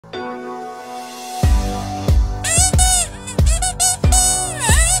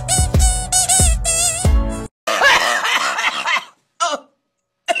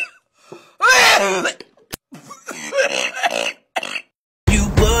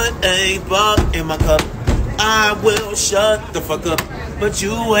Ain't buck in my cup. I will shut the fuck up. But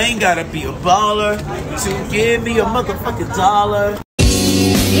you ain't gotta be a baller to give me a motherfucking dollar.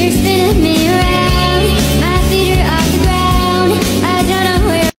 You're spinning me around. My feet are off the ground. I don't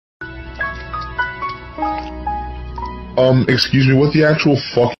know where. Excuse me, what the actual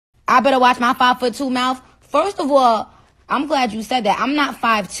fuck? I better watch my 5'2" mouth. First of all, I'm glad you said that. I'm not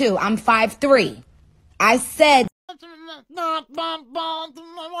 5'2". I'm 5'3". I said.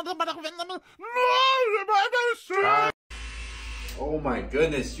 Oh my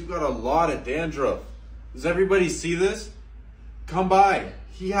goodness, you got a lot of dandruff. Does everybody see this? Come by.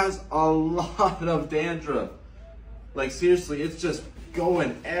 He has a lot of dandruff. Like seriously, it's just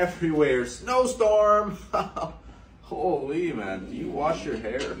going everywhere. Snowstorm. Holy man, do you wash your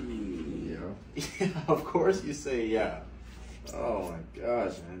hair? Yeah. Yeah, of course you say yeah. Oh my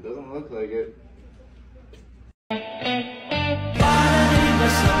gosh, man, doesn't look like it.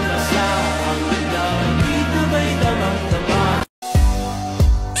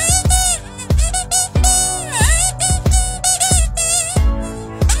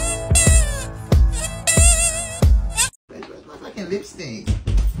 Lipstick.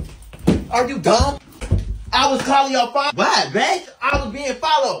 Are you dumb? I was calling your phone. What, bitch? I was being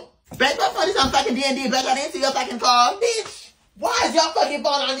followed. Bitch, what funny some fucking D&D, bitch? I didn't see your fucking call, bitch. Why is your fucking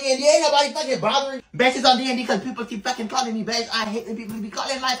phone on D&D? Ain't nobody fucking bothering. Bitch, it's on D&D because people keep fucking calling me, bitch. I hate when people be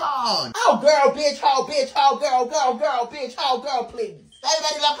calling my phone. Oh, girl, bitch, ho, bitch, ho, girl, bitch, ho, girl, please.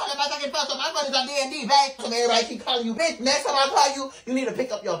 Everybody love calling my fucking phone, so my phone is on D&D, bitch. So everybody keep calling you, bitch. Next time I call you, you need to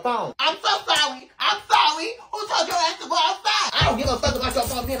pick up your phone. I'm so sorry. I'm sorry. Who told your ass to go outside? I don't give a fuck about your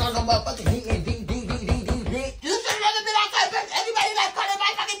phone being on no motherfucking D&D, bitch. You should have never been outside, bitch. Everybody like calling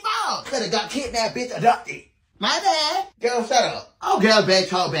my fucking phone. Could have got kidnapped, bitch, adopted. My bad. Girl, shut up. Oh, girl, bitch,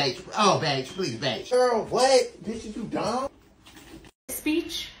 ho, bitch. Oh, bitch, please, bitch. Girl, what? Bitch, is you dumb?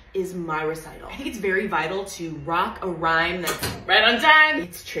 Speech is my recital. I think it's very vital to rock a rhyme that's right on time.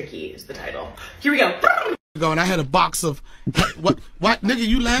 It's tricky is the title. Here we go. And I had a box of what nigga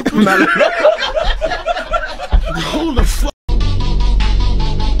you laughing? Hold the fuck.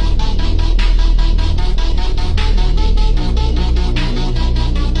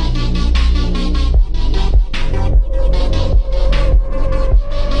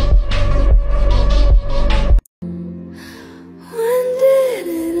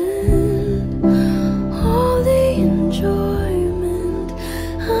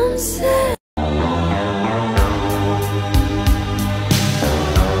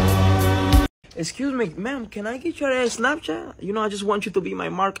 Excuse me, ma'am, can I get your Snapchat? You know, I just want you to be my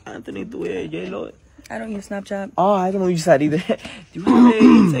Mark Anthony to J-Lo. I don't use Snapchat. Oh, I don't use that either. Do you have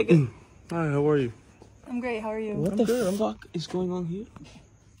a second? Hi, how are you? I'm great, how are you? What the fuck is going on here?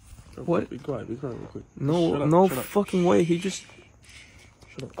 What? Be quiet real quick. No fucking way, he just...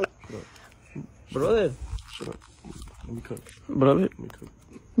 Shut up. Brother. Shut up. Let me cook. Brother. Let me cook.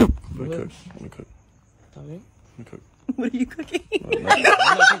 Okay. What are you cooking?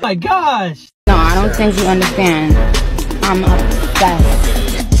 Oh my gosh! No, I don't think you understand. I'm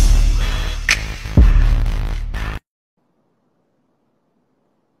obsessed.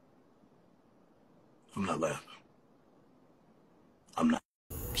 I'm not laughing. I'm not.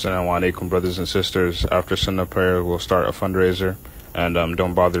 Assalamu alaikum, brothers and sisters. After Sunnah prayer, we'll start a fundraiser. And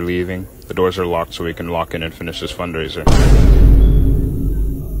don't bother leaving. The doors are locked so we can lock in and finish this fundraiser.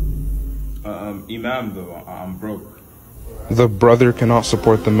 Imam, though, I'm broke. The brother cannot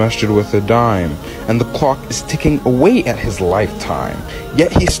support the masjid with a dime, and the clock is ticking away at his lifetime.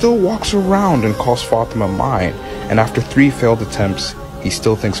 Yet he still walks around and calls Fatima mine, and after 3 failed attempts, he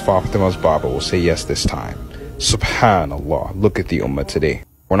still thinks Fatima's Baba will say yes this time. Subhanallah, look at the ummah today.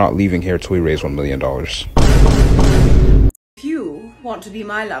 We're not leaving here till we raise $1 million. If you want to be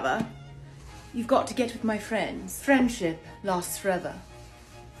my lover, you've got to get with my friends. Friendship lasts forever.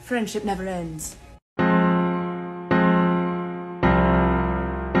 Friendship never ends.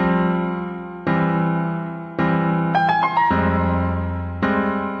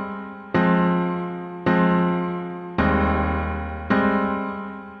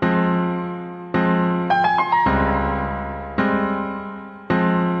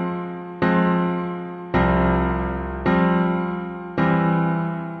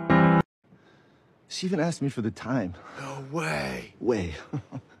 She even asked me for the time. No way. Way.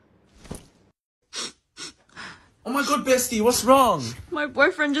 Oh my god, bestie, what's wrong? My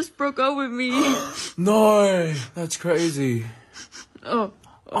boyfriend just broke up with me. No, that's crazy. Oh,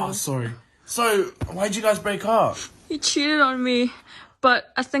 sorry. So, why'd you guys break up? he cheated on me, but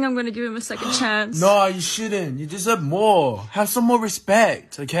I think I'm gonna give him a second chance. No, you shouldn't. You deserve more. Have some more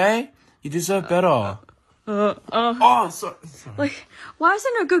respect, okay? You deserve better. Oh, sorry. Like, why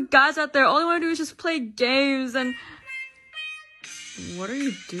isn't there good guys out there? All they want to do is just play games and... What are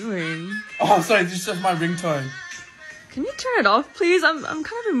you doing? Oh, sorry, this is just my ringtone. Can you turn it off, please? I'm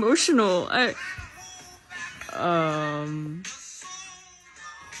kind of emotional. Oh,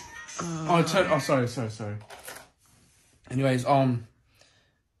 sorry. Anyways, I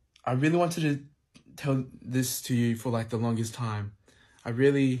really wanted to tell this to you for like the longest time. I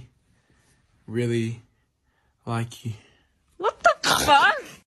really, really like you. What the fuck?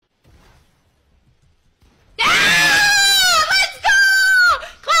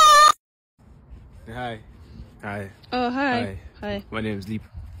 Hi. Oh, hi. Hi. My name is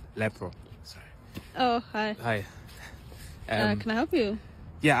Lepro. Sorry. Oh, hi. Hi. Can I help you?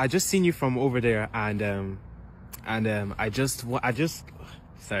 Yeah, I just seen you from over there, and I just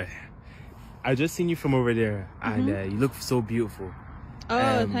seen you from over there, and you look so beautiful.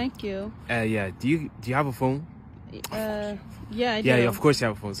 Oh, thank you. Yeah. Do you have a phone? Yeah, I do. Yeah, of course you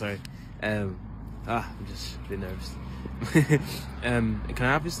have a phone. Sorry. I'm just a bit nervous. Can I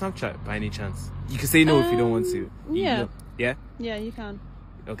have your Snapchat by any chance? You can say no if you don't want to. Yeah. Yeah? Yeah, you can.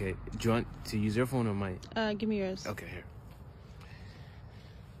 Okay. Do you want to use your phone or mine? Give me yours. Okay, here.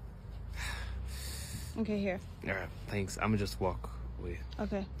 Okay, here. Alright, thanks. I'm gonna just walk away.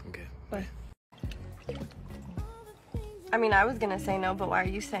 Okay. Okay. Bye. I mean, I was gonna say no, but why are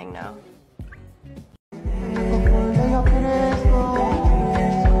you saying no?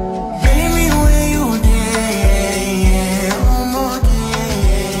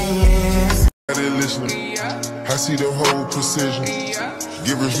 I see the whole precision.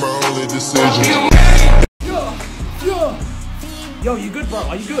 Give us my only decision. Yo, you good, bro?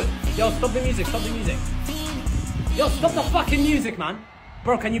 Are you good? Yo, stop the music, stop the music. Yo, stop the fucking music, man.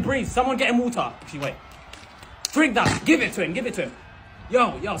 Bro, can you breathe? Someone get him water. Actually, wait. Drink that. Give it to him, give it to him.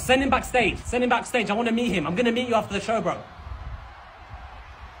 Yo, send him backstage. Send him backstage. I want to meet him. I'm going to meet you after the show, bro.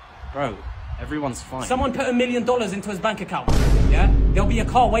 Bro, everyone's fine. Someone put $1 million into his bank account. Yeah? There'll be a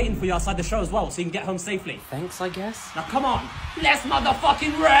car waiting for you outside the show as well, so you can get home safely. Thanks, I guess. Now, come on. Let's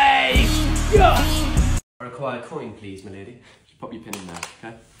motherfucking rage! Yeah! I require a coin, please, milady. Just pop your pin in there,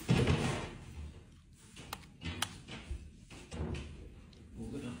 okay?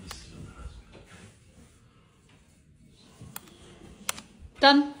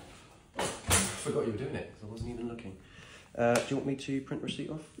 Done. Forgot you were doing it, because I wasn't even looking. Do you want me to print receipt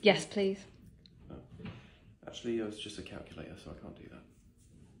off? Yes, please. Oh. Actually, it's just a calculator, so I can't do that.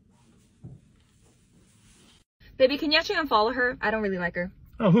 Baby, can you actually unfollow her? I don't really like her.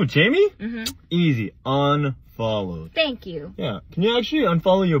 Oh, who, Jamie? Mm-hmm. Easy. Unfollowed. Thank you. Yeah. Can you actually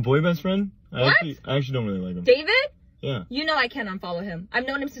unfollow your boy best friend? What? I actually don't really like him. David? Yeah. You know I can't unfollow him. I've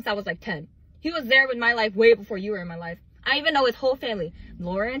known him since I was like 10. He was there in my life way before you were in my life. I even know his whole family.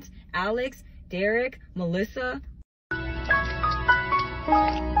 Lawrence, Alex, Derek, Melissa.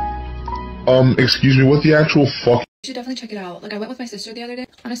 Excuse me, what the actual fuck? You should definitely check it out. Like, I went with my sister the other day.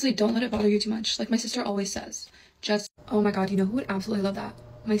 Honestly, don't let it bother you too much. Like my sister always says. Just, oh my god, you know who would absolutely love that?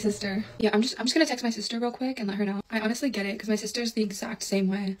 My sister. Yeah, I'm just gonna text my sister real quick and let her know. I honestly get it, because my sister's the exact same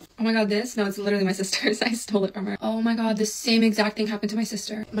way. Oh my god, this? No, it's literally my sister's. I stole it from her. Oh my god, the same exact thing happened to my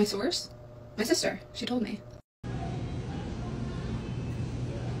sister. My source? My sister. She told me.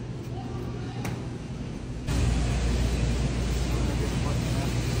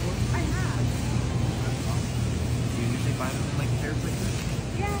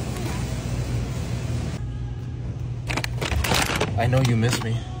 I know you miss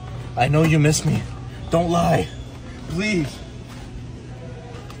me. I know you miss me. Don't lie. Please.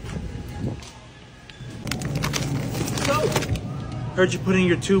 Heard you put in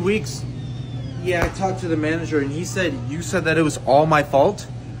your 2 weeks. Yeah, I talked to the manager and you said that it was all my fault.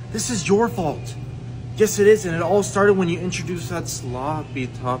 This is your fault. Yes, it is, and it all started when you introduced that sloppy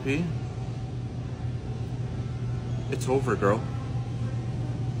toppy. It's over, girl.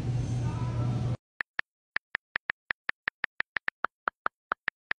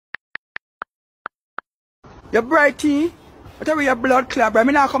 You brighty? What are your blood clot, bro? I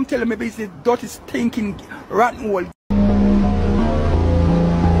mean, now come tell me business, dirty, stinking, rotten hole.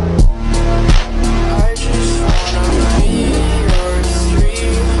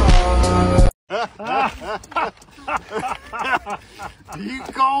 You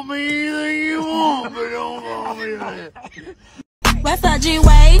call me anything you want, but don't call me that. What's up,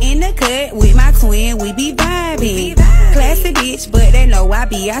 G-Way? In the cut with my twin, we be vibing. Classy bitch, but they know I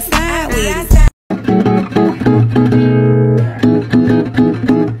be outside with it.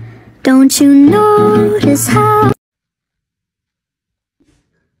 Don't you notice how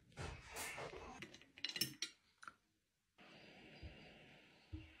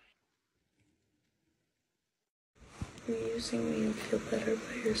kissing me and feel better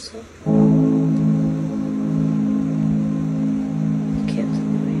by yourself. You can't tell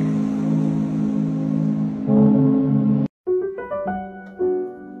me.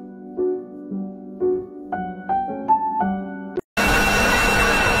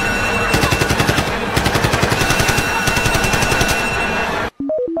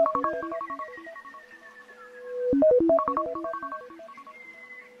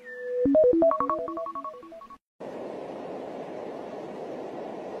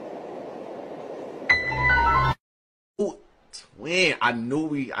 Twin, I knew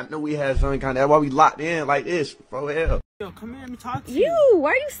we had something kind of. That's why we locked in like this, bro. Hell. Yo, come here, let me talk to you. Ew,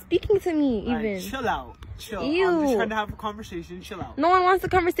 why are you speaking to me even? Right, chill out. Chill. Ew. I'm just trying to have a conversation. Chill out. No one wants a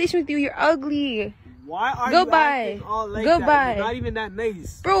conversation with you. You're ugly. Why are Goodbye. you acting all like Goodbye. that? You're not even that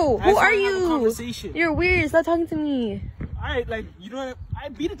nice. Bro, I who just are wanna have a you? conversation. You're weird. Stop talking to me. Alright, like, you know what? I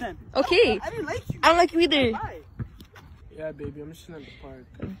beat it then. Okay. I didn't like you. I don't like you either. Bye. Yeah, baby, I'm just in the park.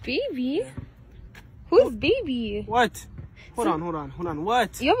 Baby? Who's baby? What? Hold on.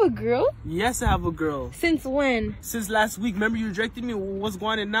 What? You have a girl? Yes, I have a girl. Since when? Since last week. Remember you rejected me? What's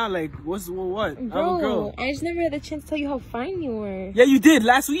going on now? Like, what? Bro, I have a girl. I just never had the chance to tell you how fine you were. Yeah, you did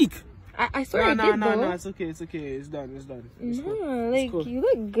last week. I swear I did, though. No, it's okay. It's done. It's No, cool. like, cool. you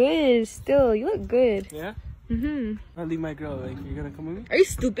look good still. You look good. Yeah? Mm-hmm. I'll leave my girl. Like, you're gonna come with me? Are you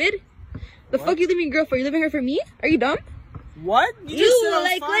stupid? The fuck you leaving your girl for? You leaving her for me? Are you dumb? What? You just said I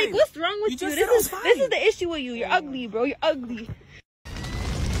was like, fine. what's wrong with you? just This said I was is the issue with you. You're ugly, bro. You're ugly.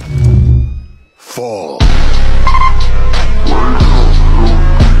 Fall.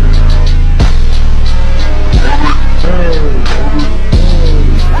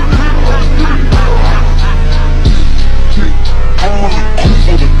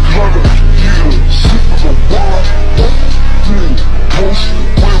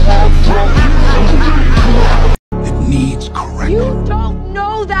 It needs correction. You don't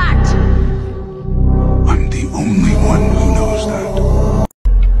know that. I'm the only one who knows that.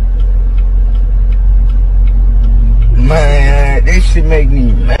 Man, this shit make me